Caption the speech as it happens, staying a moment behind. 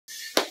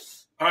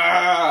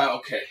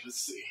Okay,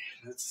 let's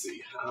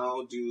see.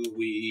 How do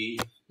we...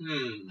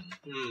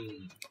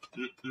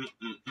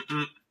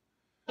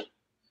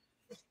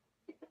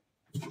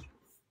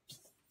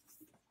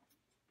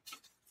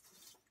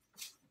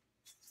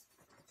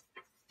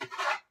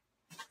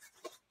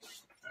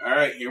 All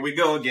right, here we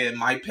go again.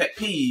 My pet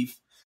peeve.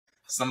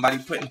 Somebody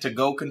putting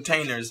to-go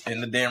containers in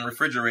the damn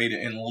refrigerator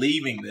and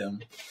leaving them.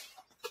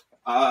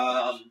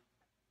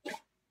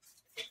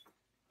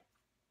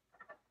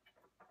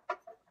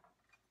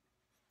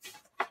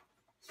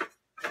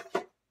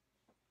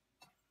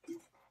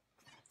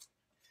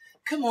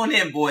 Come on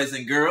in, boys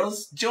and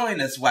girls.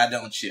 Join us, why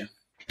don't you?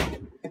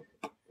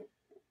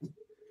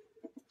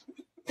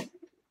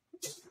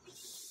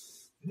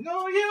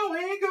 No, you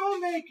ain't gonna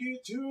make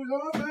it to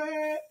the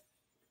bed.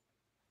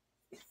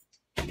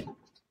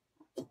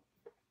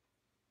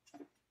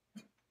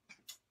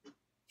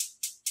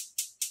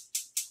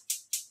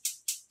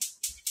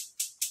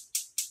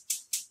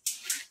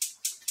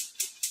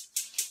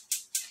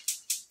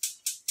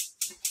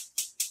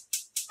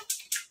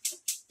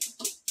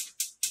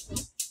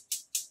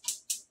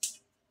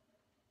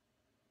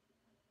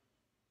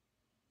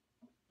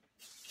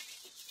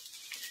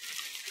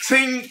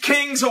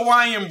 King's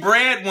Hawaiian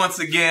bread once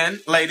again,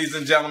 ladies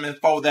and gentlemen,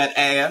 for that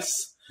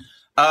ass.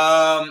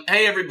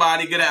 Hey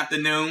everybody, good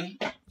afternoon.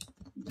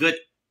 Good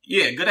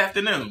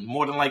afternoon.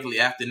 More than likely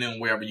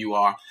afternoon wherever you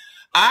are.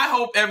 I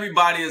hope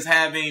everybody is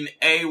having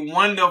a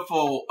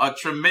wonderful,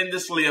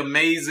 tremendously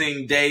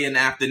amazing day and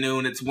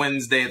afternoon. It's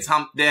Wednesday, it's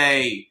hump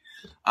day.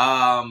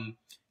 And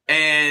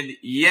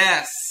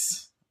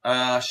yes,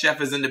 Chef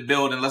is in the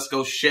building. Let's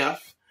go,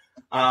 Chef.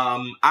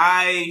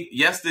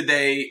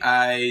 Yesterday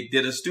I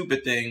did a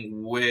stupid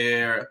thing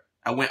where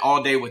I went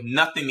all day with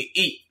nothing to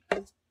eat.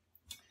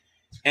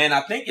 And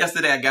I think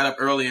yesterday I got up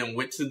early and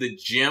went to the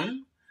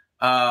gym,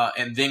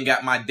 and then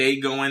got my day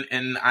going,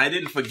 and I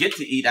didn't forget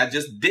to eat. I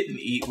just didn't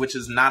eat, which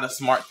is not a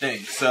smart thing.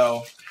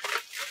 So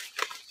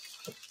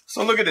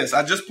look at this.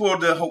 I just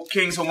pulled the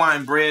King's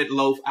Hawaiian bread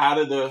loaf out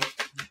of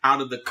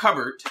the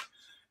cupboard.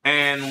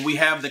 And we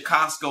have the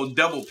Costco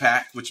double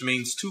pack, which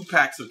means 2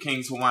 packs of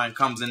King's Hawaiian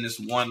comes in this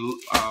one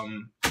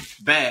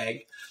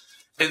bag.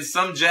 And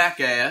some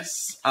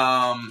jackass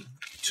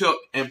took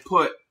and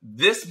put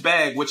this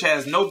bag, which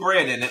has no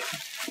bread in it.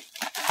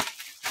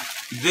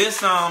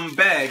 This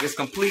bag is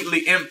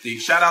completely empty.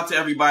 Shout out to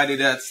everybody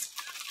that's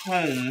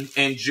home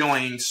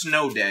enjoying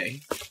snow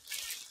day.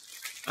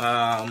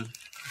 All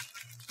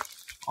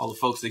the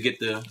folks that get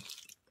to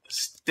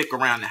stick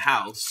around the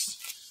house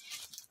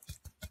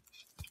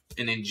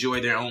and enjoy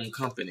their own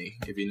company,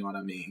 if you know what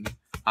I mean.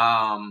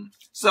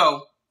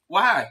 So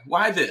why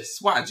this?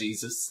 Why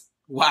Jesus?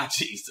 Why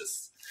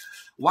Jesus?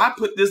 Why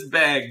put this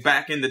bag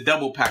back in the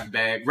double pack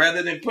bag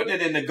rather than putting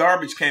it in the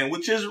garbage can,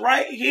 which is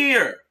right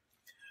here?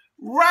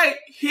 Right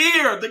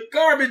here. The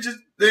garbage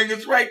thing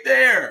is right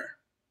there.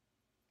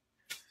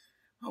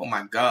 Oh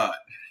my God.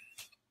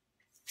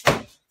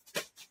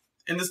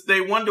 And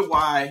they wonder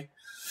why.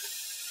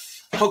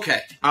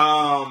 Okay.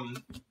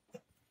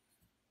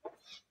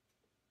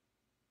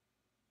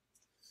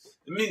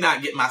 Let me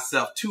not get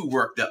myself too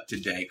worked up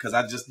today, because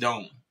I just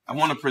don't. I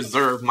want to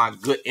preserve my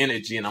good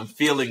energy, and I'm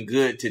feeling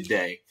good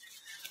today.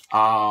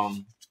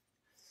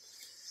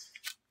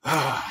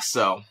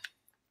 So,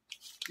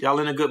 y'all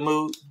in a good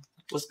mood?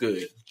 What's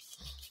good?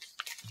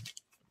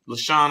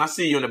 LaShawn, I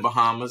see you in the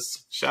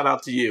Bahamas. Shout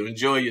out to you.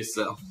 Enjoy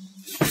yourself.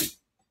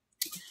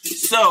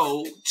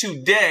 So,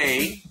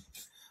 today,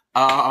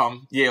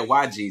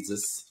 why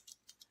Jesus?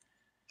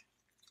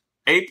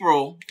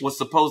 April was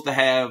supposed to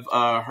have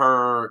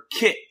her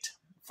kit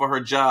for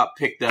her job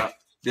picked up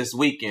this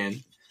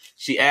weekend.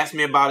 She asked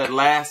me about it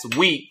last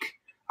week.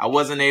 I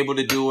wasn't able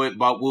to do it,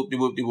 but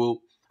whoop-de-whoop-de-whoop.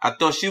 I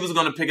thought she was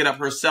going to pick it up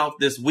herself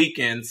this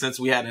weekend since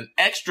we had an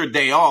extra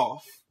day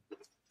off.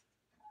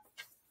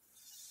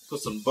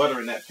 Put some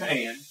butter in that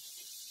pan.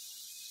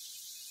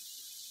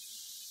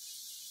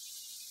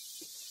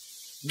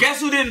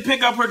 Guess who didn't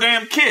pick up her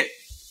damn kit?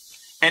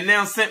 And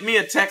now sent me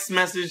a text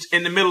message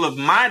in the middle of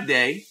my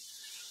day.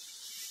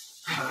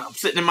 I'm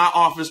sitting in my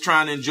office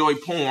trying to enjoy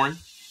porn.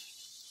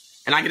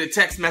 And I get a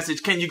text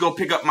message, can you go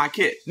pick up my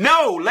kit?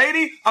 No,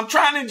 lady, I'm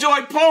trying to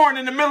enjoy porn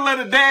in the middle of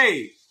the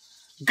day.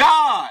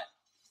 God.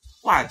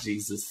 Why,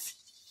 Jesus?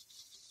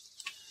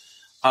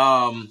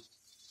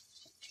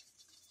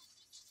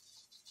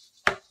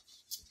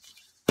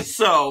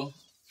 So,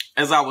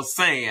 as I was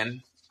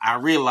saying, I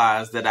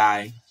realized that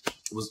I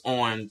was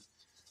on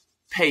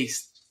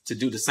pace to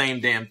do the same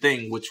damn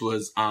thing, which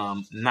was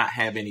not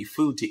have any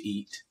food to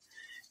eat.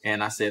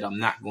 And I said, I'm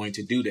not going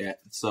to do that.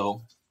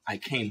 So I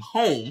came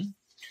home.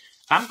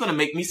 I'm going to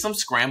make me some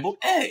scrambled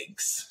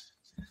eggs.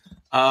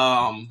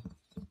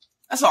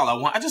 That's all I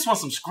want. I just want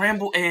some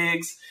scrambled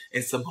eggs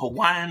and some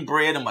Hawaiian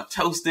bread. I'm going to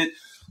toast it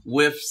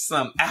with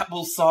some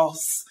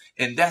applesauce,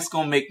 and that's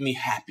going to make me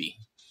happy.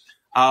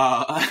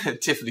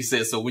 Tiffany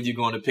says, so when are you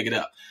going to pick it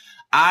up?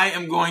 I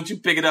am going to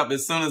pick it up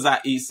as soon as I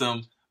eat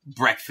some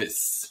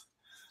breakfast.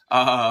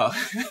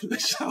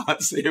 Sean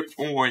said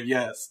porn,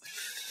 yes.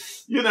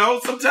 You know,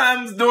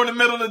 sometimes during the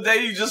middle of the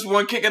day, you just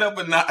want to kick it up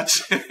a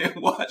notch and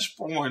watch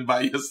porn by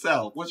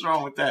yourself. What's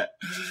wrong with that?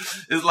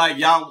 It's like,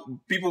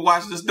 people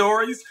watch the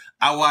stories.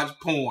 I watch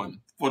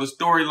porn for the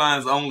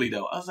storylines only,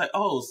 though. I was like,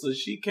 oh, so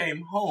she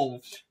came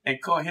home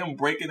and caught him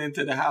breaking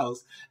into the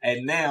house.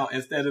 And now,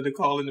 instead of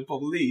calling the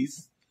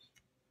police,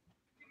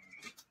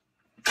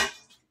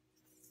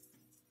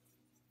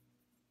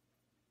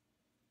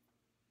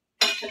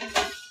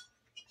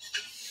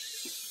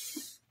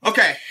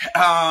 okay,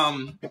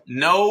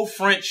 no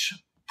French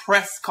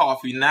press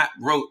coffee, not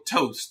roast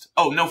toast.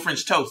 Oh, no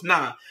French toast.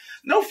 Nah,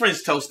 no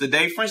French toast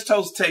today. French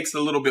toast takes a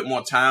little bit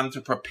more time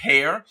to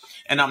prepare,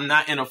 and I'm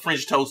not in a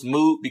French toast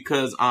mood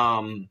because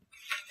I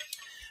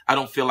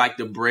don't feel like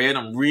the bread.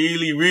 I'm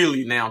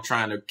really now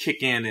trying to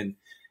kick in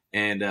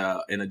and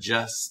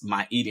adjust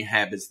my eating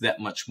habits that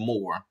much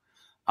more.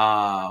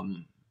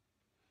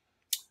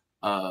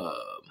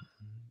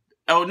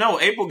 Oh, no,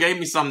 April gave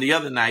me some the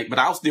other night, but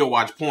I'll still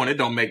watch porn. It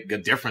don't make a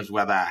difference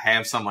whether I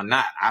have some or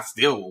not. I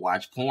still will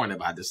watch porn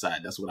if I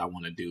decide that's what I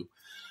want to do.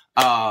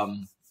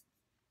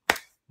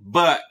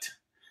 But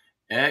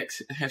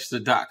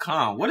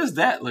xhamster.com, what is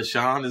that,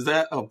 LaShawn? Is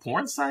that a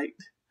porn site?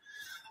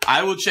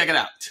 I will check it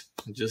out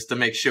just to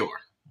make sure.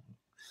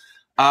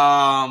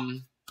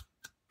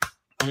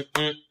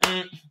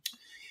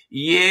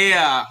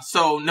 Yeah,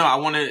 so no,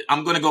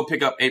 I'm going to go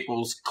pick up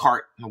April's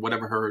cart or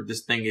whatever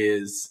this thing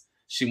is.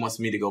 She wants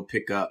me to go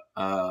pick up.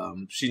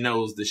 She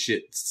knows the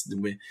shit.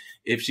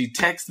 If she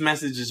text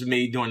messages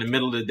me during the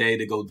middle of the day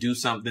to go do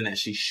something that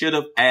she should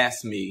have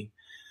asked me,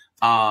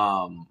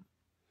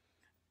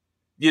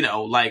 you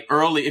know, like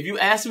early. If you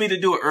ask me to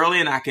do it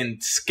early and I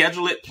can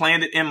schedule it,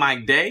 plan it in my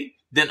day,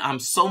 then I'm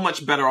so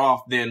much better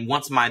off than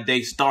once my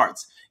day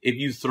starts. If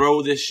you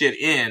throw this shit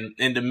in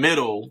the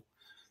middle,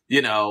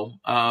 you know,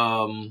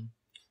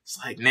 it's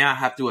like now I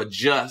have to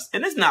adjust.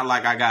 And it's not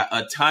like I got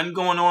a ton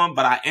going on,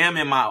 but I am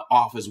in my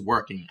office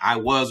working. I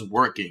was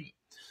working.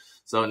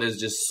 So there's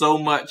just so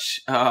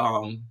much.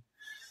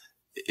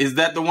 Is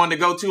that the one to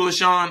go to,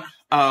 LaShawn?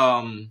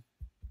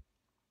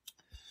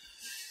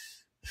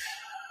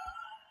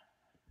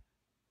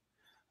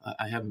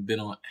 I haven't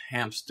been on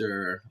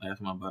Hamster. I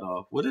laughed my butt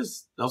off. What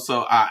is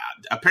also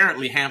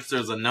apparently Hamster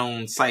is a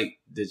known site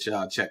that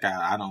y'all check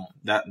out.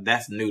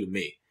 That's new to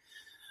me.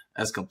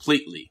 That's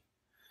completely.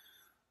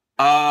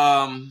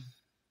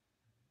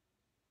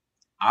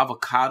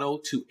 Avocado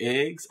to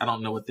eggs. I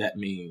don't know what that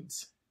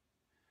means.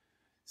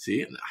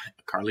 See,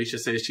 Carlisha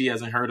says she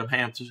hasn't heard of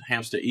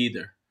hamster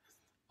either.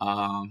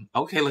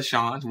 Okay,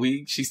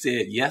 LaShawn, she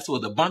said yes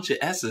with a bunch of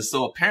S's.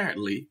 So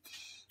apparently,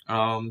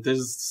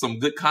 there's some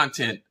good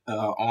content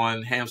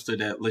on Hamster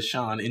that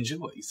LaShawn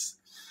enjoys.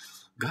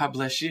 God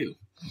bless you.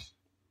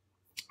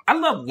 I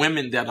love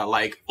women that are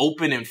like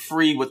open and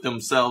free with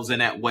themselves in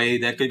that way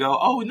that could go,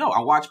 oh, no,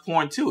 I watch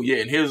porn too. Yeah,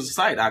 and here's a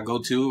site I go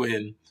to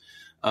and,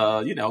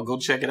 go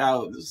check it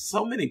out.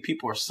 So many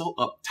people are so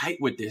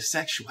uptight with their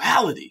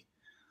sexuality.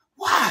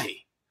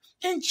 Why?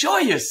 Enjoy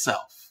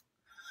yourself.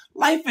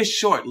 Life is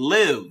short.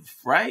 Live,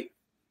 right?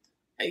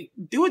 Hey,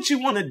 do what you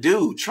want to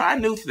do. Try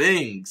new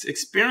things.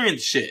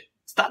 Experience shit.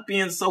 Stop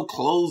being so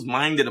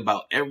closed-minded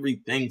about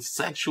everything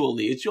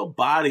sexually. It's your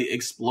body.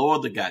 Explore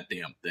the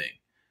goddamn thing.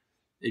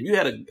 If you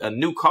had a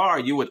new car,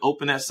 you would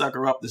open that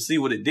sucker up to see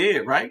what it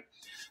did, right?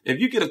 If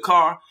you get a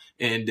car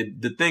and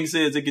the thing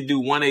says it could do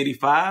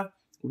 185,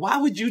 why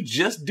would you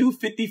just do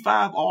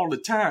 55 all the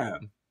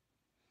time?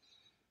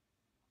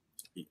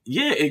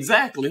 Yeah,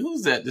 exactly.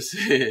 Who's that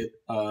said?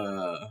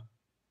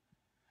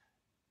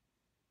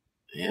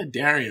 Yeah,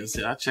 Darian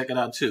said, I'll check it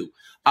out too.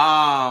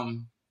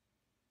 Oh,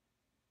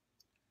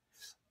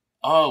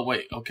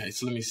 wait. Okay,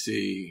 so let me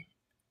see.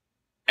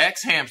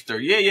 X-Hamster.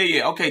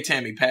 Yeah. Okay,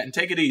 Tammy Patton,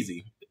 take it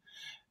easy.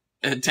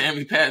 And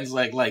Tammy Patton's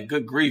like,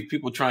 good grief,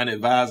 people trying to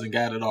advise and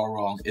got it all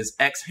wrong. It's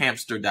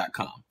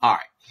xhamster.com. All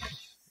right.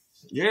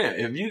 Yeah,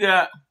 if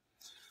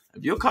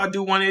your car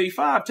do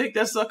 185, take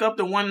that sucker up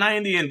to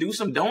 190 and do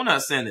some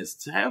donuts in it.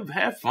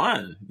 Have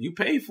fun. You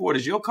paid for it.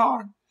 It's your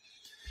car.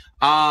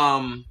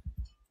 Yeah,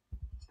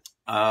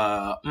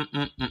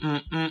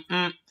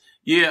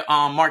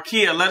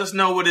 Markia, let us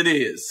know what it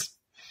is.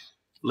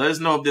 Let us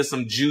know if there's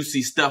some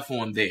juicy stuff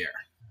on there.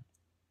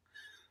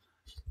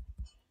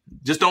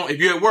 Just don't, if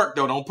you're at work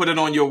though, don't put it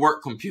on your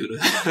work computer.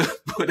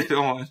 Put it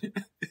on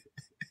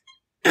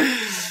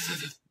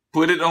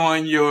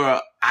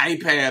your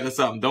iPad or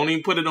something. Don't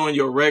even put it on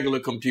your regular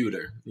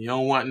computer. You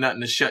don't want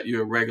nothing to shut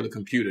your regular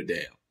computer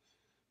down.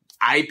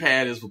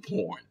 iPad is for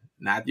porn,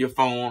 not your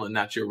phone or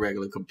not your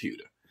regular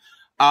computer.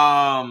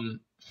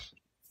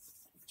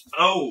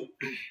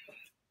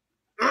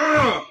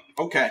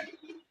 Okay.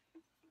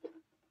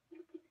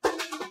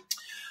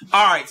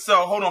 All right,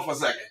 so hold on for a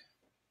second.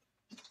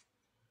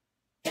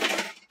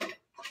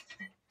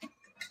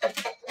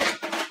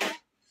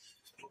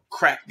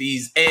 Crack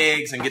these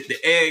eggs and get the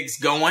eggs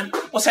going.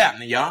 What's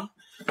happening, y'all?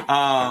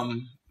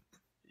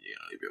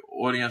 If your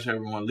audience,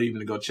 everyone leaving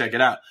to go check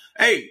it out.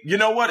 Hey, you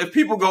know what? If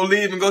people go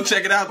leave and go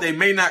check it out, they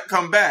may not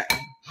come back.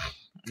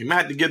 You might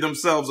have to give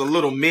themselves a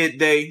little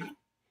midday,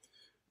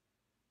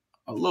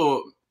 a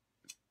little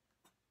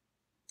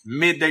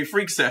midday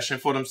freak session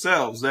for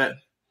themselves. That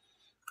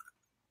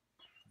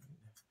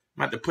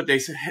might have to put their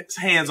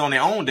hands on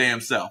their own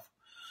damn self.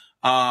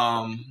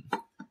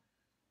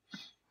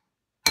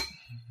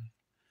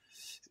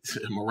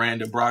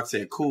 Miranda Brock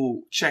said,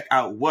 cool, check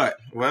out what?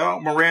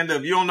 Well, Miranda,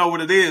 if you don't know what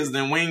it is,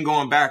 then we ain't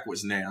going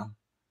backwards now.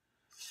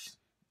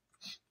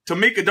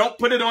 Tamika, don't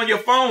put it on your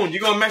phone.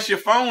 You're going to mess your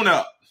phone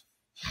up.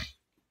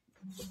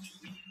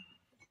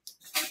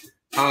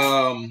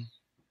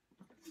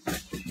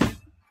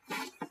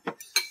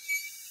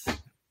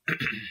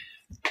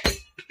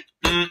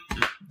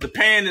 The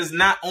pan is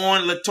not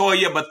on,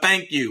 Latoya, but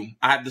thank you.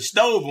 I had the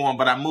stove on,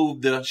 but I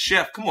moved the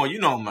chef. Come on, you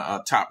know I'm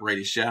a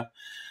top-rated chef.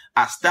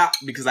 I stopped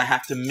because I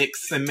have to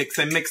mix and mix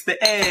and mix the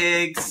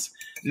eggs.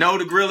 No,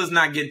 the grill is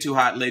not getting too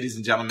hot, ladies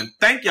and gentlemen.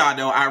 Thank y'all,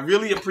 though. I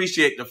really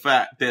appreciate the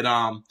fact that,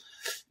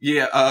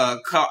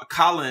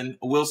 Colin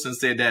Wilson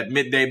said that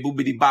midday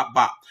boobity bop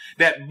bop.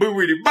 That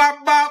boobity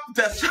bop bop.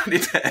 That's funny.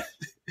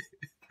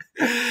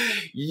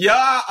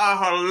 Y'all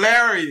are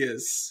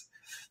hilarious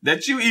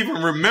that you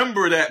even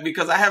remember that,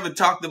 because I haven't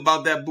talked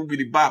about that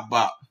boobity bop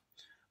bop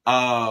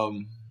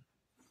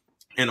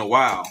in a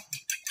while.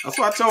 That's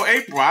why I told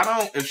April,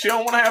 if she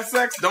don't want to have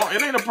sex,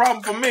 it ain't a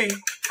problem for me.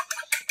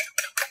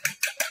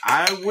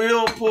 I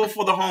will pull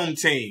for the home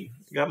team.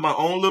 Got my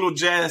own little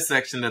jazz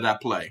section that I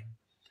play.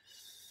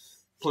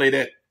 Play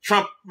that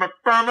Trump.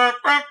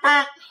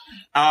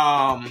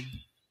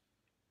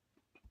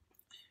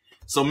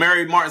 So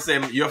Mary Martin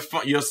said,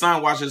 your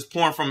son watches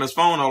porn from his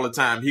phone all the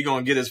time. He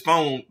gonna get his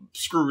phone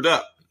screwed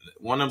up.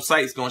 One of them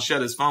sites gonna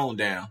shut his phone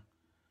down.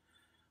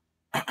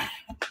 I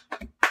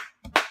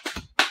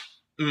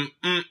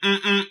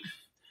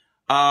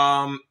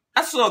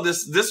saw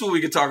this is what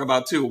we could talk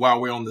about too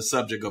while we're on the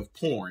subject of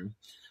porn.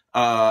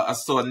 I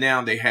saw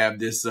now they have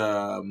this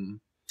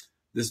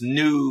this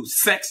new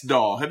sex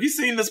doll. Have you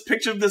seen this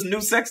picture of this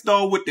new sex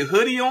doll with the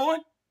hoodie on?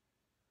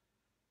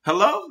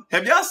 Hello?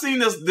 Have y'all seen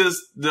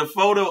the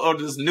photo of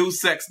this new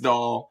sex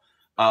doll?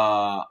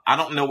 I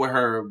don't know what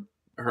her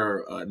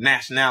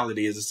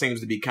nationality is. It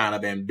seems to be kind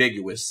of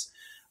ambiguous.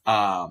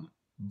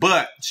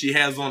 But she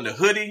has on the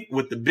hoodie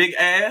with the big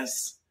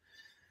ass.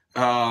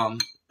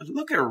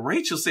 Look at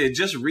Rachel said,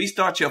 just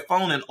restart your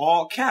phone in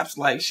all caps.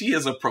 Like, she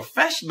is a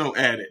professional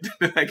at it.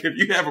 Like, if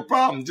you have a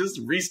problem,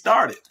 just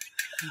restart it.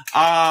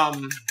 All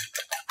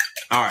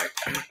right.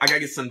 I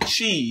gotta get some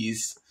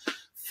cheese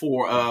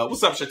for,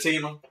 what's up,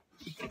 Shatima?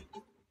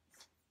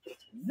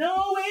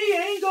 No, he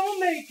ain't gonna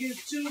make it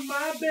to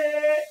my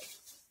bed.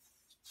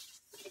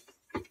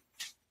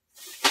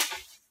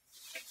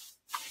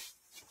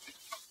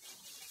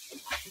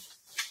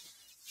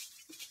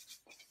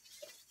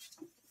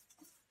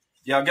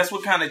 Y'all, guess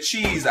what kind of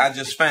cheese I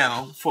just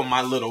found for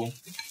my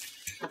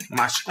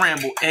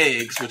scrambled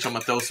eggs, which I'm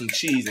going to throw some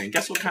cheese in.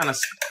 Guess what kind of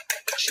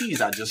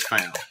cheese I just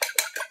found?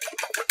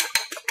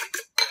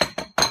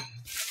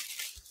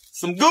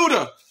 Some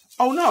Gouda.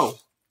 Oh, no.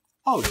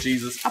 Oh,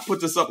 Jesus. I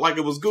put this up like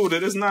it was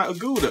Gouda. It's not a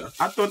Gouda.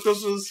 I thought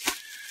this was...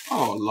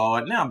 Oh,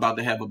 Lord. Now I'm about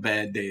to have a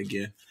bad day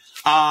again.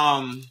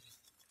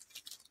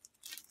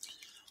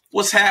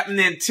 What's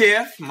happening,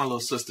 Tiff? My little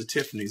sister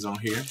Tiffany's on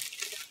here.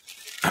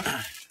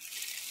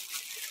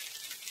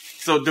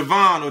 So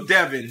Devon or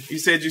Devin, you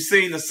said you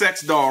seen the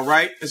sex doll,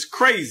 right? It's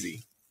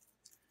crazy.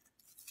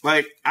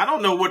 Like, I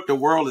don't know what the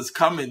world is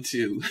coming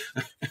to.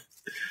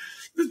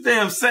 This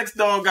damn sex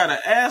doll got an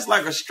ass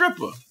like a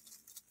stripper.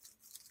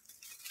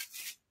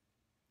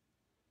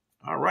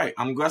 All right.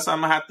 I'm guessing I'm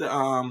going to have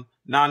to,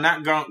 no,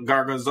 not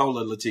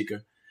Gargonzola,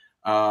 Latika.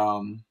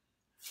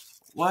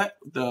 What?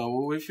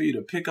 We'll wait for you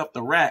to pick up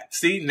the rack.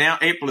 See, now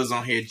April is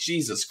on here.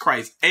 Jesus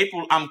Christ.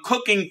 April, I'm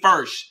cooking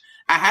first.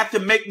 I have to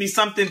make me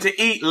something to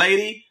eat,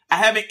 lady. I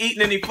haven't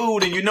eaten any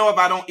food, and you know if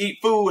I don't eat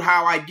food,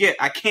 how I get.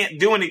 I can't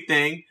do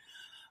anything.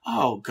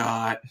 Oh,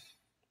 God.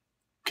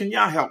 Can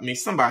y'all help me?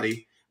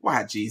 Somebody.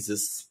 Why,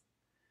 Jesus?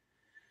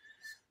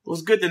 It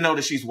was good to know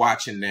that she's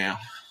watching now.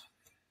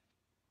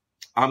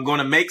 I'm going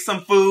to make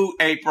some food,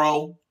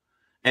 April,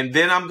 and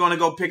then I'm going to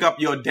go pick up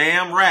your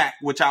damn rack,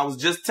 which I was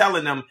just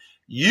telling them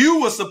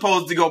you were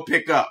supposed to go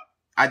pick up.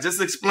 I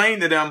just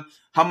explained to them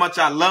how much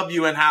I love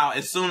you and how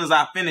as soon as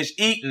I finish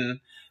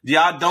eating,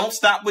 y'all don't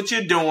stop what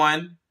you're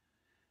doing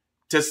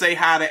to say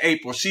hi to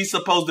April. She's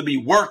supposed to be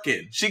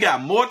working. She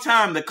got more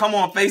time to come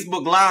on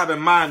Facebook Live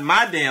and mind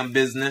my damn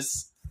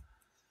business.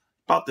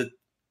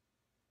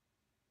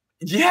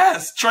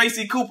 Yes,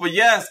 Tracy Cooper,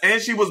 yes. And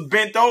she was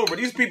bent over.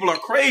 These people are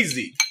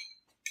crazy.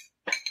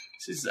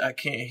 She said, I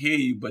can't hear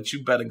you, but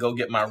you better go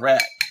get my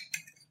rack.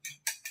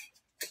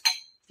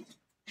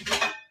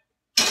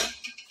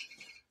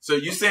 So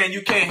you saying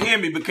you can't hear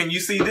me, but can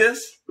you see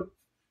this?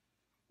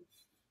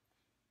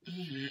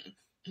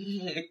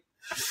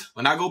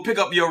 When I go pick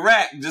up your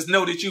rack, just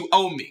know that you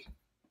owe me.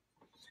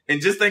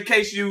 And just in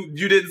case you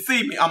didn't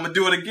see me, I'm going to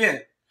do it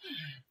again.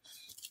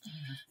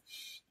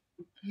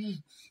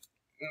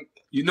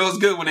 You know it's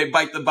good when they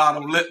bite the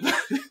bottom lip.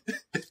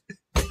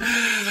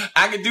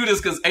 I can do this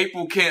because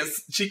April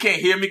she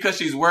can't hear me because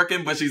she's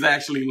working, but she's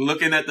actually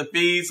looking at the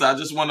feed. So I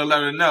just want to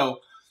let her know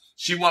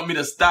She want me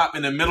to stop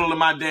in the middle of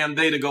my damn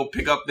day to go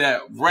pick up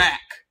that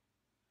rack.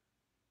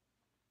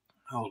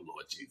 Oh,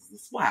 Lord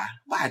Jesus. Why?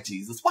 Why,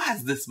 Jesus? Why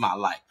is this my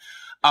life?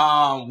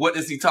 What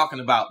is he talking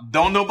about?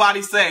 Don't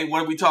nobody say,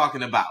 what are we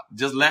talking about?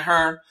 Just let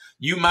her,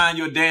 you mind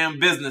your damn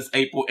business,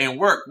 April, and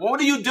work. What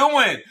are you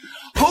doing?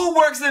 Who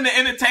works in the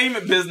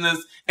entertainment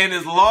business and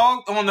is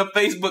logged on the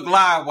Facebook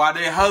Live while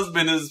their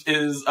husband is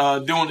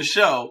doing the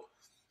show,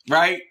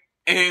 right?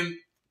 And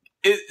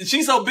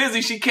she's so busy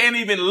she can't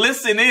even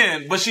listen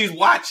in, but she's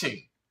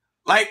watching.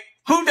 Like,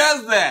 who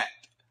does that?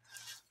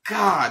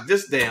 God,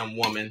 this damn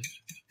woman.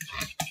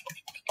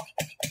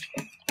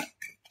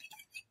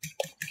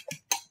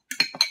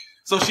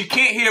 So she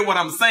can't hear what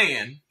I'm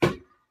saying,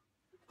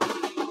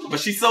 but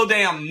she's so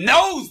damn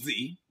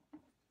nosy.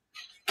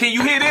 Can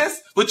you hear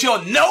this? With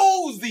your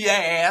nosy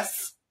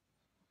ass.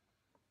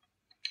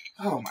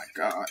 Oh my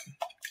God.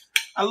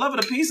 I love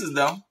her to pieces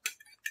though.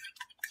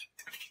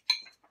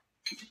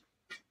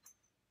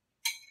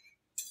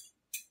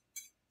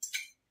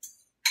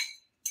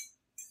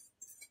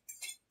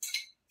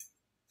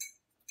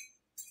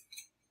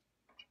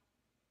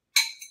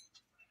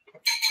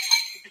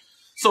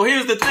 So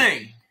here's the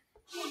thing.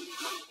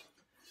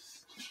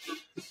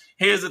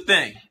 Here's the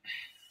thing.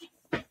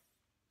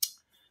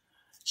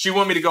 She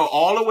want me to go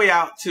all the way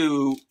out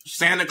to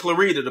Santa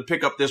Clarita to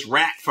pick up this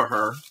rack for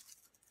her.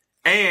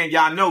 And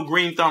y'all know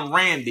Green Thumb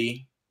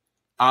Randy.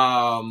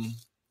 LaShawn,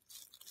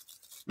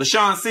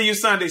 see you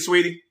Sunday,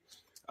 sweetie.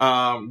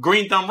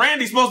 Green Thumb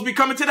Randy's supposed to be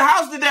coming to the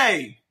house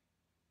today.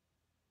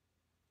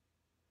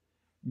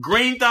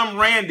 Green Thumb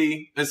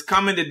Randy is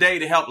coming today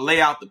to help lay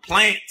out the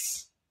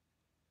plants.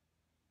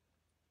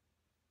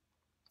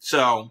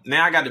 So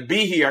now I got to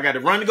be here. I got to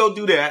run to go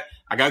do that.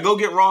 I got to go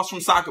get Ross from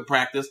soccer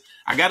practice.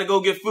 I got to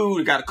go get food.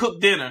 I got to cook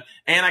dinner.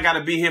 And I got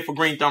to be here for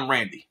Green Thumb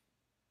Randy.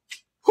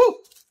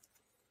 Whew.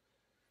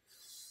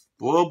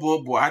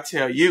 Boy, I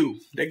tell you,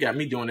 they got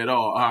me doing it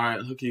all. All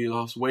right, look, you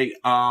lost weight.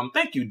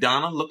 Thank you,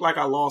 Donna. Look like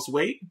I lost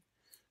weight.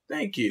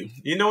 Thank you.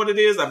 You know what it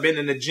is? I've been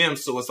in the gym,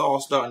 so it's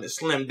all starting to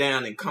slim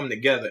down and come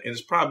together. And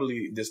it's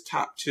probably this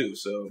top too.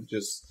 So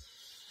just,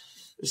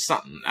 it's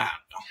something, I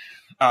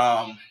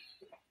don't know.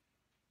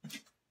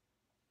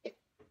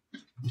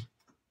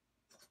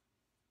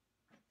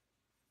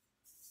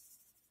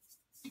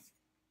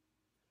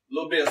 A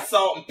little bit of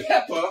salt and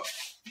pepper.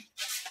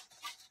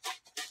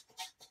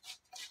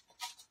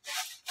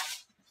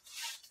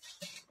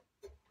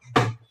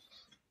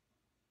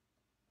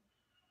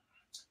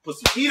 Put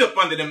some heat up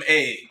under them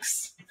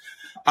eggs.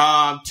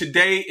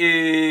 Today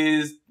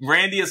is,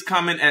 Randy is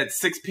coming at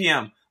 6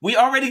 p.m. We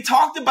already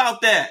talked about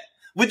that.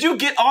 Would you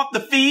get off the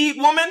feed,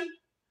 woman?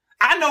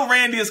 I know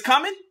Randy is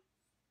coming.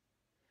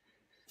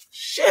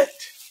 Shit.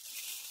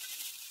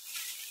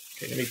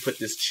 Okay, let me put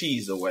this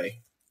cheese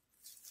away.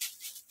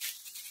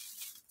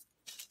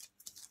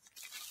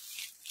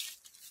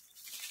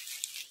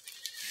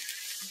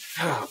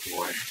 Oh,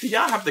 boy. Do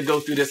y'all have to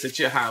go through this at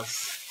your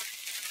house?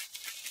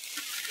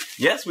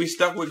 Yes, we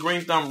stuck with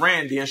Green Thumb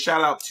Randy. And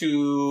shout out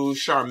to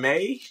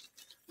Charmaine.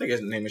 I think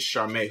his name is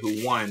Charmaine,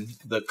 who won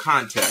the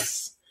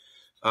contest.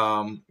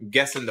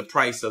 Guessing the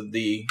price of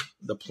the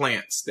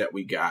plants that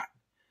we got.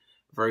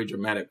 Very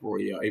dramatic,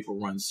 Roy. April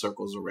runs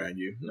circles around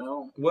you.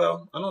 No?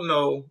 Well, I don't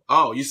know.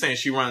 Oh, you're saying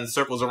she runs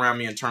circles around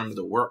me in terms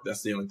of work.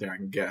 That's the only thing I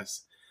can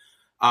guess.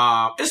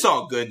 It's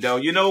all good, though.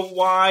 You know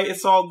why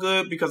it's all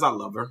good? Because I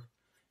love her.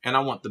 And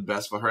I want the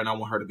best for her, and I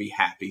want her to be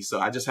happy. So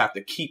I just have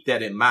to keep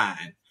that in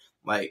mind.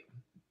 Like,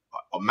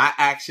 my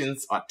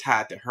actions are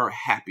tied to her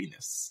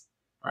happiness,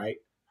 right?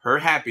 Her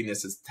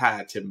happiness is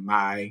tied to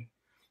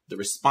the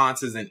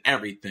responses and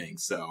everything.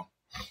 So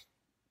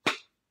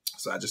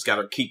I just got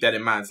to keep that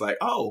in mind. It's like,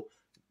 oh,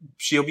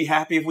 she'll be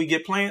happy if we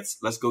get plants.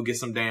 Let's go get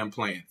some damn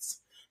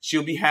plants.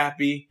 She'll be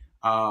happy.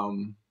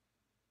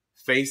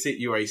 Face it,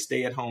 you're a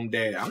stay-at-home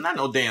dad. I'm not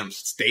no damn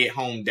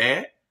stay-at-home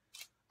dad.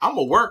 I'm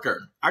a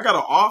worker. I got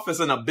an office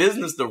and a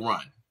business to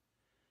run.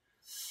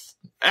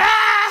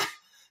 Ah!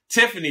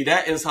 Tiffany,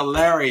 that is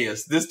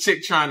hilarious. This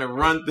chick trying to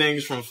run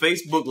things from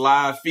Facebook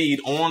Live feed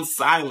on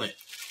silent.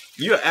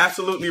 You're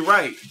absolutely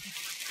right.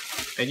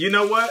 And you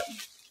know what?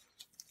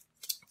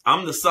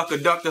 I'm the sucker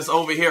duck that's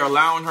over here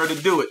allowing her to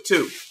do it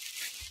too.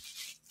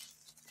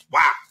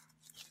 Wow.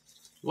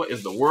 What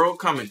is the world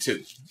coming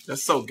to?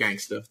 That's so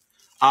gangster.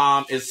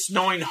 It's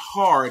snowing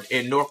hard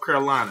in North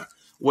Carolina.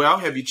 Well,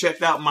 have you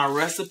checked out my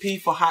recipe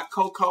for hot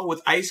cocoa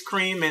with ice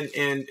cream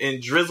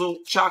and drizzle,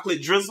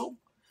 chocolate drizzle?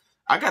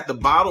 I got the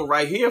bottle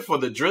right here for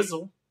the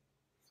drizzle.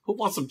 Who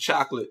wants some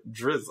chocolate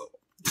drizzle?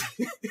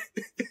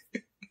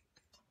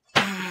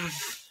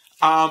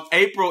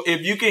 April,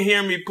 if you can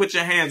hear me, put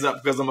your hands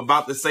up because I'm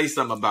about to say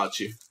something about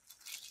you.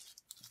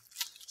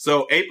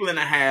 So April and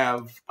I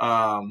have,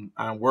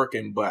 I'm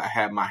working, but I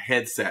have my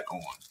headset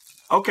on.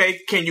 Okay,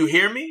 can you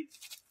hear me?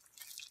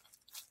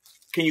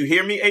 Can you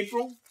hear me,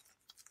 April?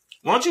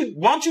 Why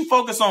don't you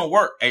focus on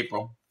work,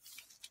 April?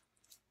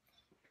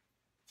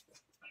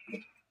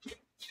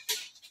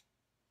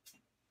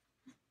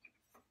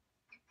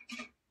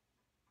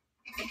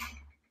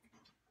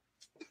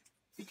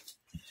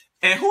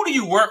 And who do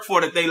you work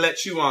for that they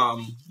let you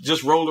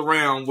just roll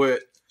around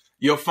with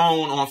your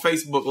phone on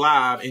Facebook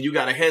Live and you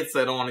got a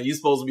headset on and you're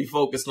supposed to be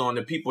focused on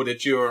the people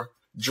that you're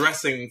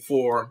dressing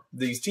for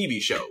these TV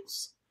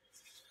shows?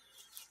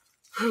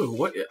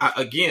 Whew,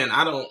 I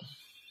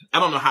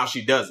don't know how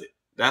she does it.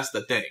 That's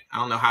the thing. I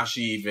don't know how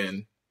she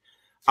even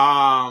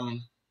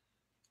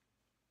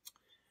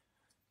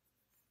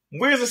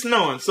where's it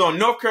snowing? So in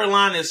North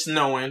Carolina it's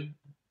snowing.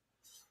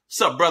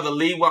 What's up, Brother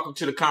Lee? Welcome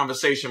to the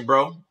conversation,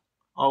 bro.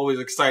 Always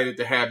excited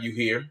to have you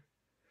here.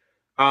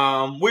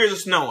 Where's it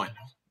snowing?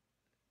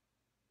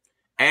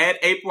 Add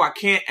April. I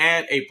can't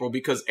add April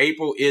because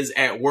April is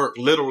at work,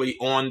 literally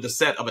on the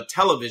set of a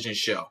television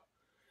show.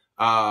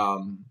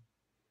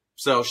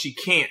 So she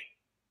can't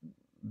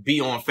be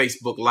on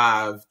Facebook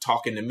Live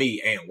talking to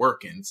me and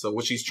working. So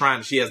what she's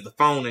trying, she has the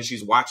phone and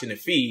she's watching the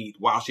feed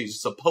while she's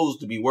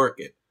supposed to be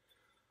working.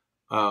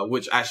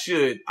 Which I'm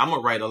going to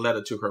write a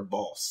letter to her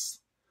boss.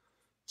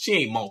 She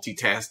ain't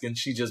multitasking.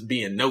 She just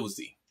being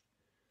nosy.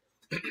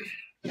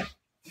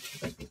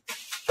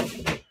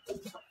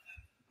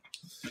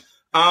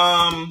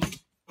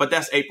 But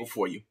that's April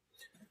for you.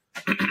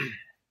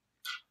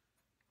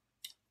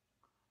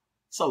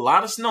 It's a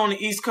lot of snow on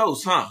the East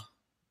Coast, huh?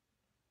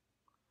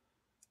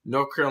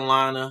 North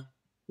Carolina.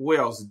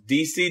 Where else?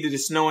 DC. Did it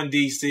snow in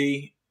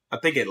DC? I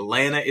think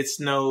Atlanta it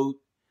snowed.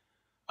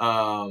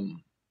 There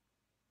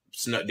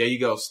you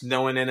go.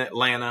 Snowing in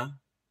Atlanta.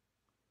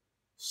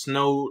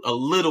 Snowed a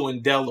little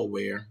in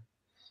Delaware.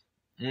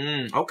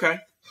 Okay.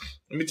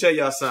 Let me tell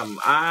y'all something.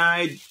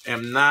 I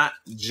am not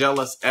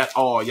jealous at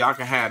all. Y'all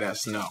can have that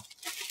snow.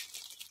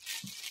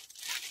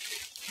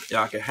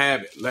 Y'all can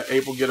have it. Let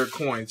April get her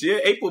coins. Yeah,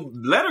 April,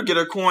 let her get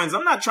her coins.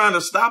 I'm not trying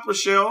to stop her,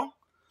 Shell.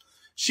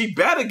 She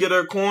better get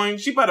her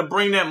coins. She better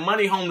bring that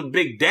money home to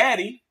Big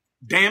Daddy.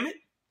 Damn it.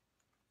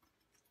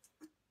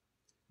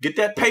 Get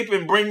that paper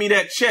and bring me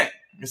that check.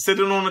 And sit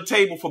it on the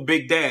table for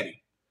Big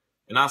Daddy.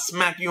 And I'll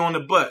smack you on the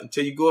butt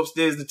until you go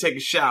upstairs to take a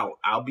shower.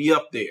 I'll be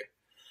up there.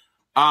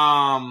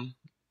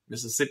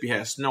 Mississippi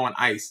has snow and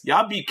ice.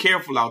 Y'all be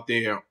careful out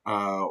there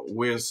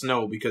where it's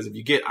snow, because if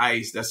you get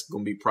ice, that's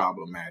going to be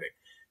problematic.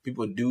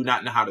 People do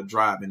not know how to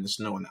drive in the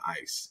snow and the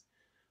ice.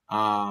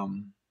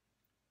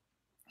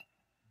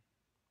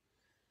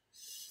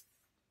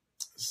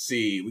 Let's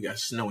see, we got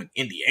snow in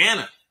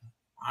Indiana.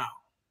 Wow.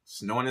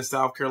 Snowing in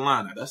South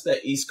Carolina. That's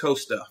that East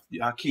Coast stuff.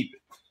 Y'all keep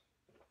it.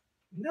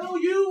 No,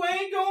 you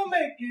ain't gonna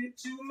make it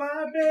to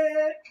my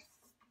bed.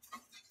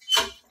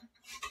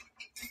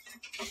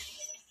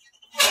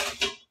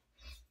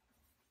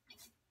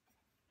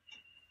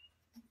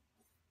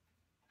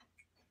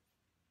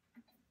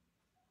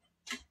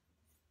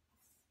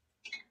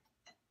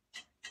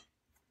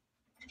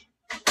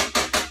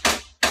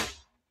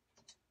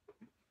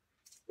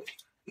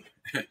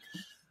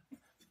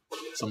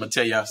 So I'm going to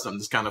tell y'all something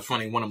that's kind of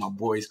funny. One of my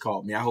boys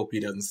called me. I hope he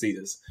doesn't see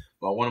this.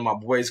 But one of my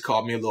boys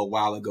called me a little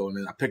while ago, and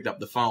then I picked up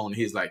the phone.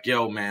 He's like,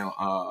 yo, man,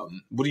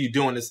 what are you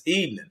doing this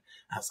evening?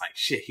 I was like,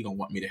 shit, he going to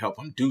want me to help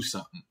him do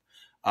something.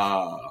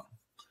 I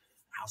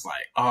was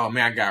like, oh,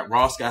 man,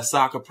 Ross got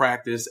soccer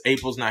practice.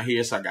 April's not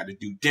here, so I got to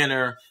do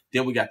dinner.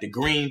 Then we got the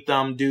Green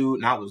Thumb dude,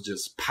 and I was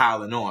just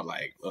piling on.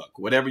 Like, look,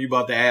 whatever you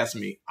about to ask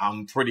me,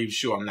 I'm pretty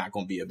sure I'm not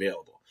going to be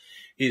available.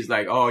 He's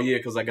like, oh, yeah,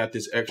 because I got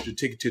this extra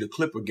ticket to the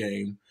Clipper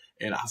game.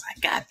 And I was like,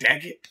 God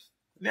dang it.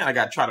 Then I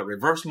got to try to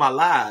reverse my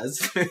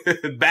lies,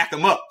 back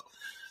them up.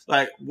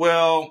 Like,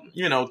 well,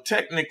 you know,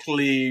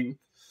 technically,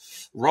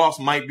 Ross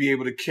might be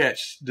able to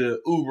catch the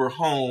Uber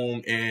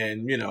home,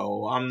 and, you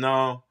know, I'm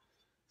no.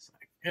 It's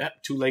like, yeah,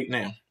 too late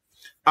now.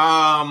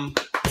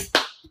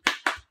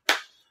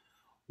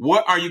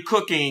 What are you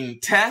cooking,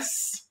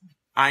 Tess?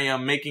 I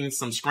am making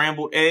some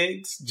scrambled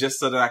eggs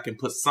just so that I can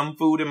put some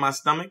food in my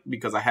stomach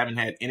because I haven't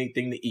had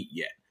anything to eat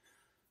yet.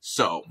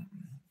 So,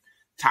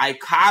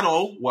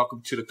 Taikato,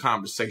 welcome to the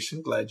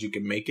conversation. Glad you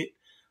can make it.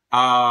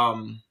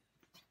 I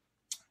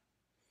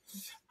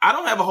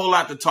don't have a whole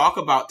lot to talk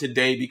about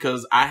today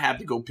because I have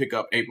to go pick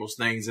up April's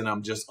things, and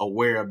I'm just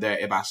aware of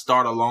that. If I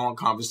start a long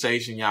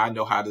conversation, yeah, I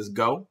know how this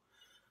go.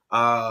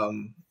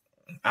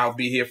 I'll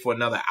be here for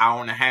another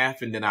hour and a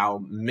half, and then I'll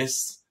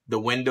miss the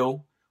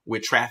window where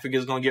traffic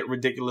is going to get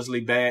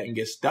ridiculously bad and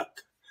get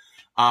stuck.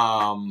 So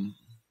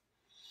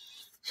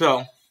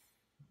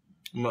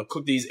I'm going to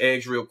cook these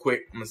eggs real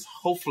quick.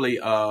 Hopefully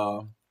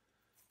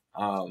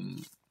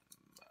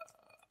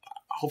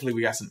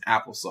we got some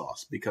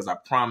applesauce, because I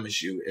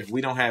promise you, if we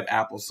don't have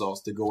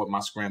applesauce to go with my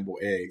scrambled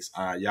eggs,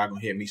 y'all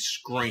going to hear me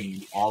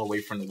scream all the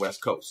way from the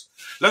West Coast.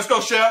 Let's go,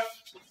 Chef.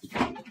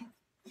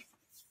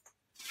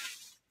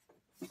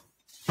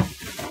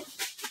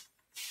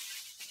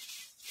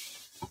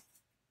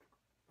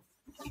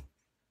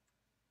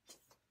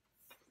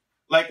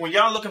 Like, when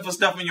y'all looking for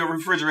stuff in your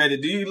refrigerator,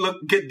 do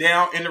you get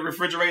down in the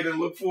refrigerator and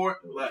look for it?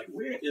 Like,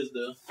 where is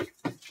the...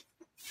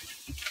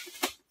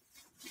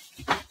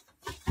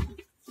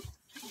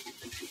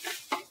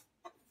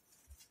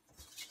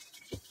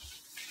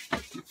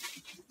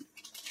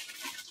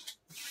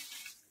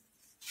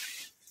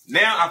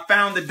 Now I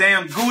found the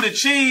damn Gouda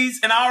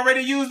cheese, and I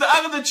already used the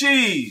other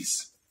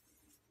cheese.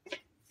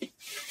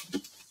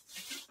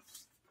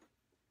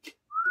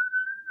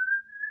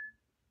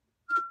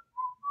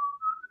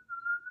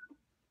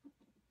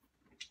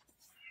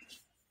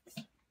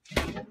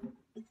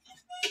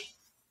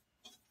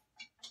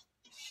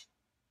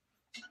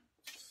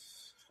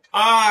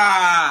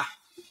 Ah,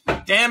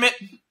 damn it.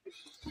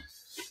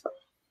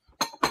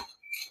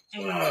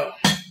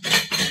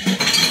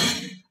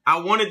 I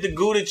wanted the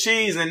Gouda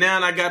cheese, and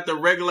now I got the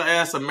regular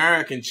ass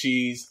American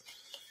cheese.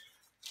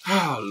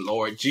 Oh,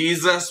 Lord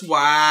Jesus,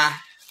 why?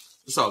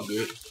 It's all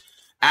good.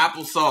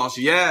 Applesauce,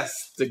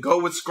 yes. To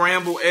go with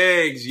scrambled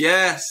eggs,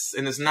 yes.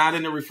 And it's not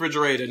in the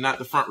refrigerator, not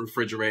the front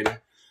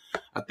refrigerator.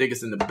 I think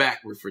it's in the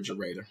back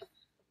refrigerator.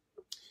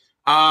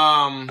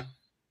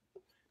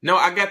 No,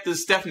 I got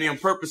this, Stephanie. I'm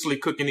purposely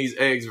cooking these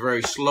eggs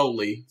very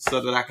slowly so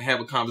that I can have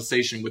a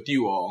conversation with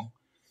you all.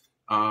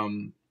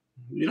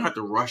 You don't have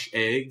to rush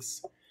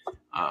eggs.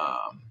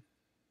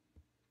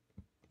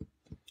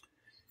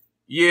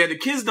 Yeah, the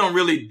kids don't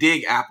really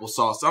dig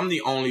applesauce. I'm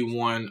the only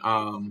one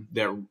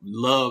that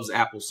loves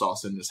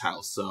applesauce in this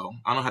house, so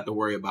I don't have to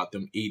worry about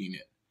them eating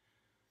it.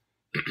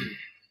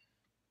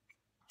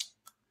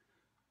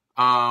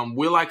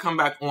 Will I come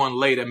back on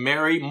later?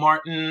 Mary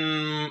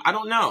Martin, I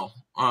don't know.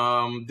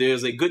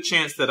 There's a good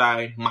chance that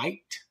I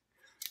might.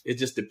 It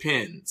just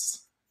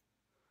depends.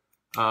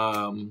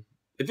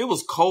 If it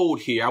was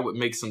cold here, I would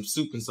make some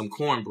soup and some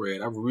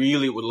cornbread. I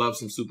really would love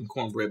some soup and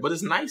cornbread, but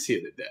it's nice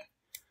here today.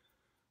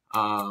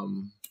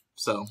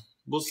 So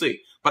we'll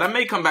see. But I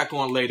may come back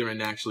on later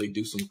and actually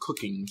do some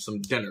cooking,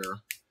 some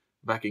dinner,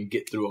 if I can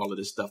get through all of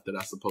this stuff that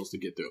I'm supposed to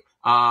get through.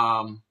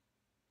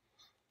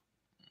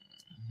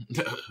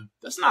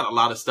 That's not a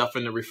lot of stuff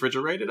in the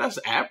refrigerator. That's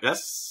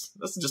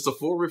just a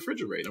full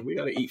refrigerator. We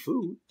got to eat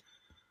food.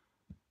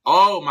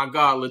 Oh my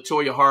God,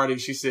 Latoya Hardy,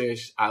 she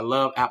says, I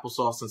love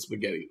applesauce and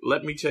spaghetti.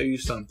 Let me tell you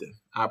something.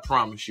 I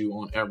promise you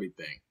on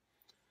everything.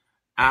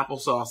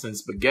 Applesauce and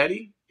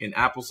spaghetti and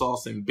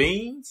applesauce and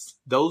beans.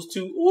 Those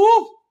two,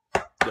 ooh,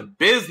 the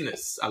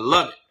business. I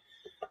love it.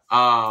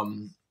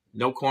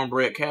 No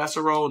cornbread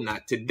casserole.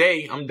 Not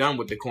today. I'm done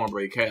with the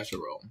cornbread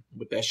casserole.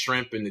 With that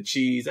shrimp and the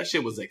cheese. That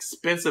shit was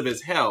expensive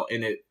as hell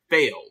and it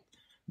failed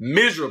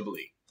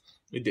miserably.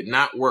 It did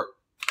not work.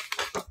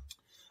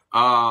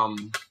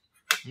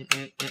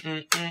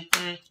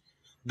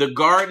 The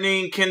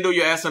gardening, Kendall,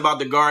 you're asking about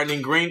the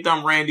gardening. Green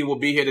Thumb Randy will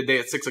be here today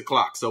at 6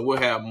 o'clock. So we'll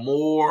have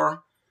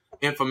more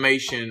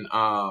information.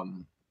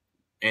 And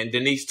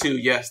Denise too.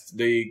 Yes,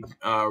 the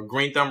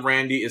Green Thumb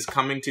Randy is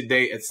coming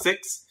today at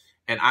 6.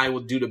 And I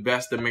will do the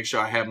best to make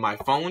sure I have my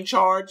phone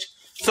charged.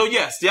 So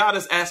yes, y'all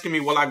just asking me,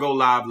 will I go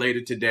live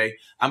later today?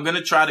 I'm going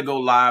to try to go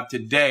live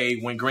today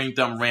when Green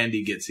Thumb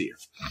Randy gets here.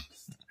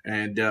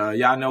 And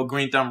y'all know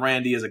Green Thumb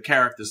Randy is a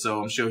character,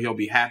 so I'm sure he'll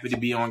be happy to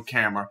be on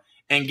camera.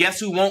 And guess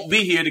who won't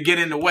be here to get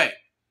in the way?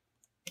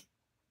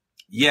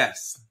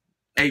 Yes,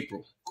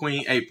 April,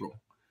 Queen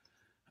April.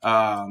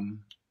 Yeah,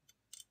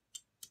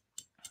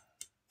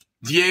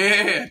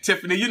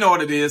 Tiffany, you know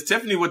what it is.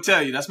 Tiffany will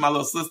tell you. That's my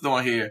little sister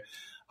on here.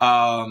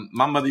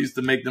 My mother used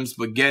to make them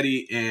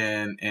spaghetti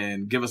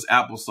and give us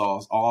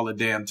applesauce all the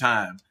damn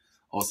time.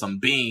 Or some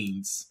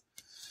beans.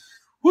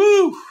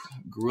 Woo!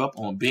 Grew up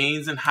on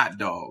beans and hot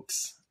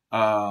dogs.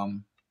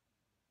 Add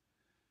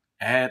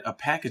a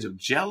package of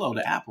Jell-O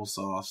to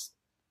applesauce.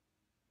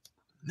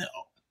 No,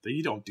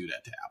 you don't do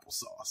that to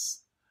applesauce.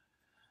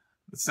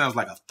 It sounds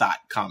like a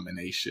thought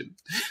combination.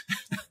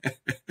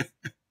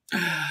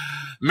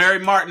 Mary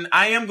Martin,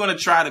 I am going to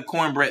try the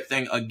cornbread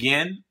thing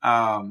again.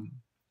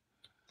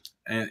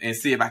 And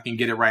see if I can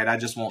get it right. I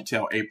just won't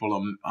tell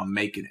April I'm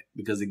making it.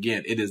 Because,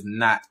 again, it is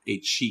not a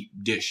cheap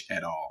dish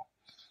at all.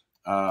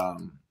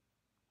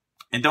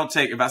 And don't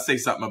take, if I say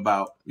something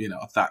about,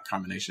 a thought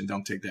combination,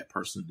 don't take that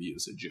personally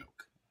as a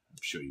joke. I'm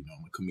sure you know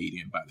I'm a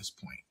comedian by this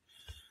point.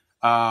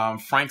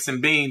 Franks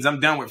and Beans. I'm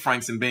done with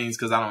Franks and Beans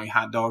because I don't eat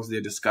hot dogs.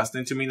 They're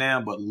disgusting to me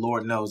now. But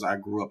Lord knows I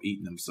grew up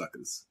eating them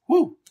suckers.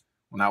 Woo!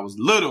 When I was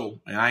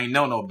little and I ain't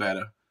know no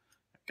better.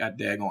 Got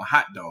daggone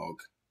hot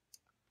dog.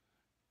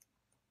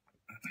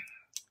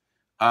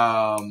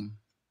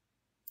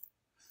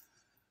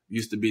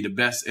 Used to be the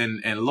best.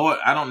 And Lord,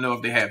 I don't know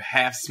if they have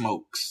half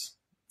smokes,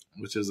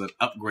 which is an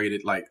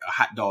upgraded, like a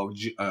hot dog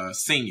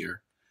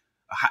senior.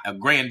 A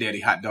granddaddy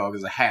hot dog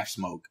is a half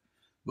smoke.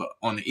 But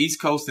on the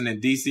East Coast and in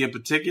DC in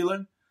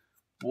particular,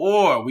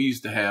 boy, we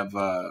used to have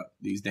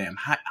these damn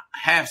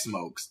half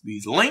smokes.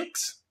 These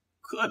links.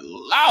 Good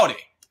lordy.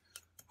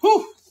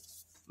 Whew.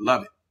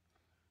 Love it.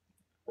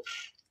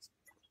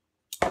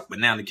 But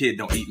now the kid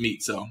don't eat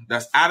meat, so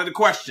that's out of the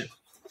question.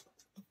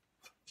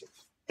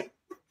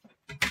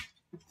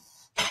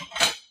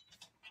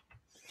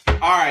 All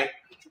right.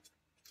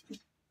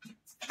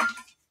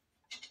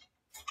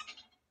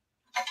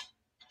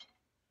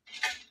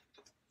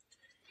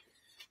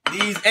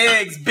 These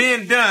eggs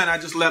been done. I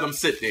just let them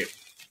sit there.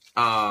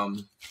 I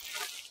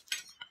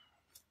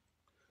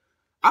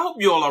hope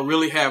you all are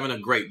really having a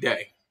great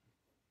day.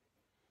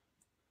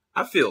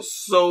 I feel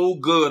so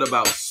good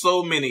about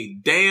so many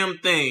damn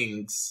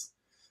things.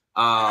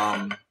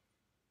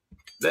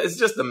 It's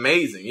just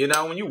amazing.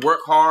 When you work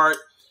hard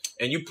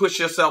and you push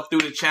yourself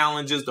through the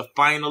challenges to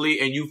finally,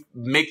 and you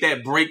make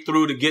that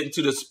breakthrough to get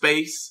into the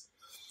space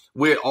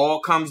where it all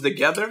comes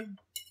together.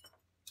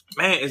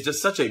 Man, it's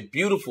just such a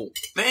beautiful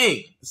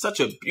thing. It's such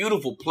a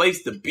beautiful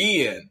place to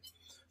be in.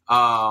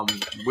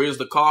 Where's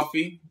the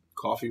coffee?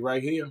 Coffee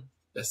right here.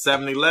 At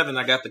 7-Eleven,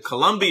 I got the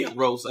Colombian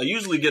roast. I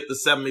usually get the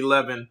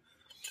 7-Eleven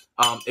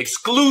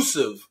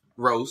exclusive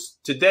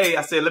roast. Today,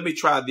 I said, let me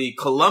try the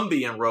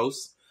Colombian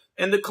roast.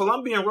 And the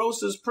Colombian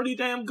roast is pretty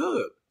damn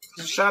good.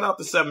 Shout out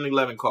to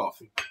 7-Eleven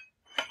coffee.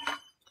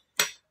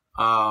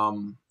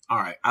 All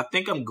right. I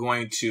think I'm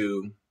going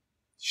to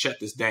shut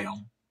this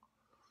down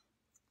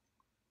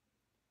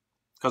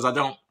because I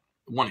don't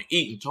want to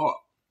eat and talk,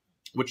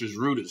 which is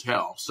rude as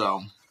hell.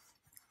 So,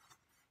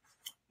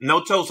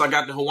 no toast. I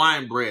got the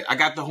Hawaiian bread. I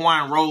got the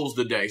Hawaiian rolls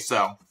today.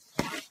 So,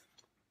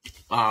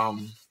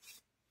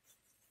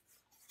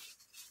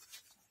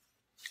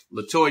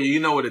 Latoya, you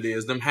know what it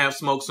is. Them half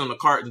smokes on the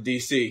cart in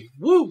DC.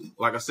 Woo!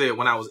 Like I said,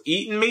 when I was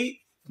eating meat,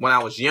 when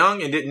I was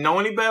young and didn't know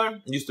any better,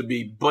 it used to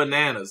be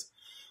bananas.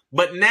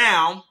 But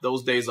now,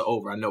 those days are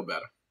over. I know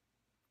better.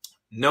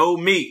 No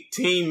meat.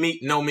 Team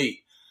meat, no meat.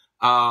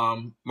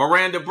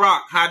 Miranda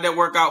Brock, how'd that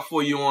work out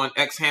for you on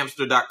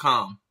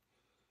xhamster.com?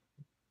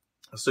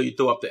 I saw you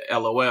throw up the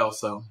LOL,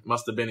 so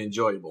must have been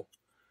enjoyable.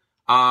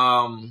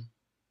 Can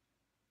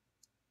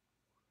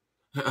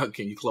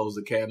you close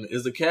the cabinet?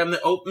 Is the cabinet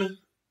open?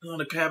 No,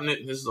 the cabinet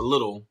is a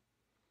little.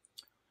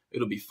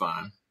 It'll be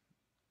fine.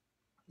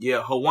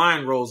 Yeah,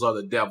 Hawaiian rolls are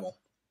the devil.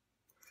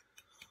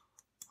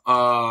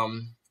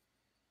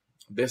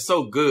 They're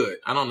so good.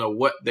 I don't know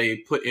what they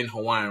put in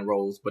Hawaiian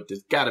rolls, but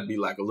there's got to be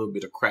like a little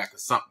bit of crack or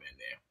something in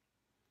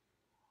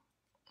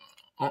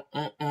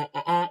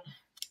there.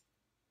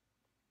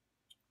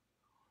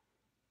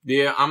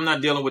 Yeah, I'm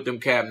not dealing with them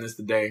cabinets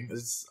today.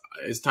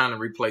 It's time to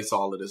replace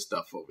all of this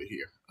stuff over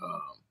here.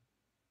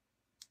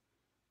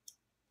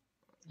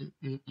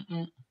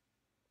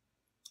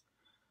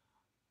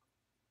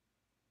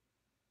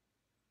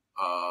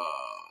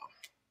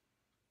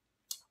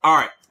 All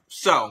right,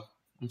 so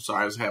I'm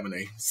sorry, I was having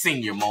a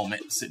senior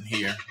moment sitting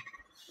here.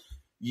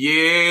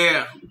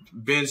 Yeah,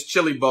 Ben's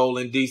Chili Bowl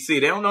in DC. They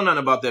don't know nothing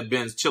about that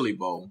Ben's Chili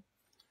Bowl.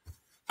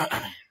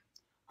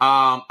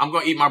 I'm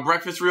gonna eat my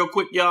breakfast real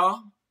quick,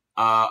 y'all.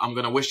 I'm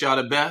gonna wish y'all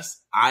the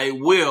best. I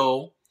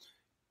will,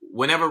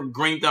 whenever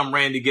Green Thumb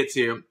Randy gets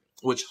here,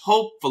 which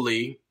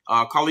hopefully,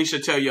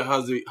 Carlisha, tell your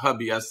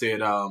hubby I said,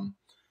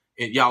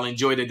 y'all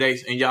enjoy the day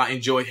and y'all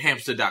enjoy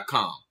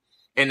hamster.com.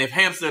 And if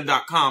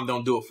hamster.com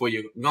don't do it for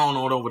you, go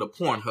on over to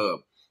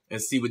Pornhub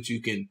and see what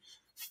you can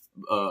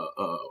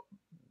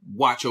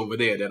watch over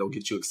there. That'll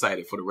get you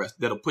excited for the rest.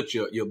 That'll put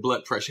your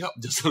blood pressure up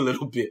just a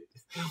little bit.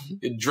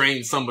 It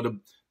drains some of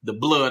the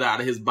blood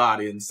out of his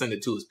body and send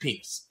it to his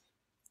penis.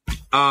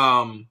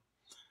 What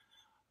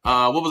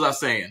was I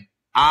saying?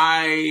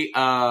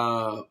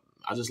 I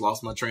just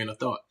lost my train of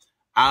thought.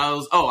 I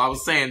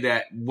was saying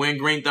that when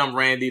Green Thumb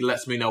Randy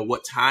lets me know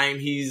what time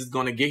he's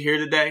going to get here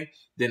today,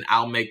 then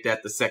I'll make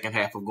that the second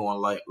half of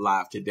going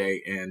live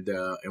today, and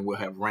we'll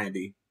have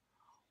Randy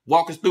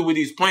walk us through where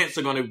these plants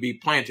are going to be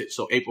planted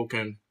so April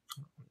can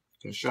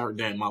shut her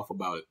damn mouth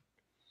about it.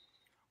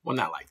 Well,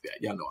 not like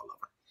that. Y'all know I love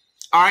her.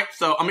 All right,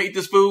 so I'm going to eat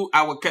this food.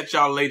 I will catch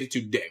y'all later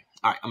today.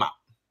 All right, I'm out.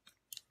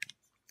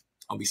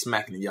 I'll be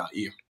smacking in y'all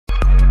ear.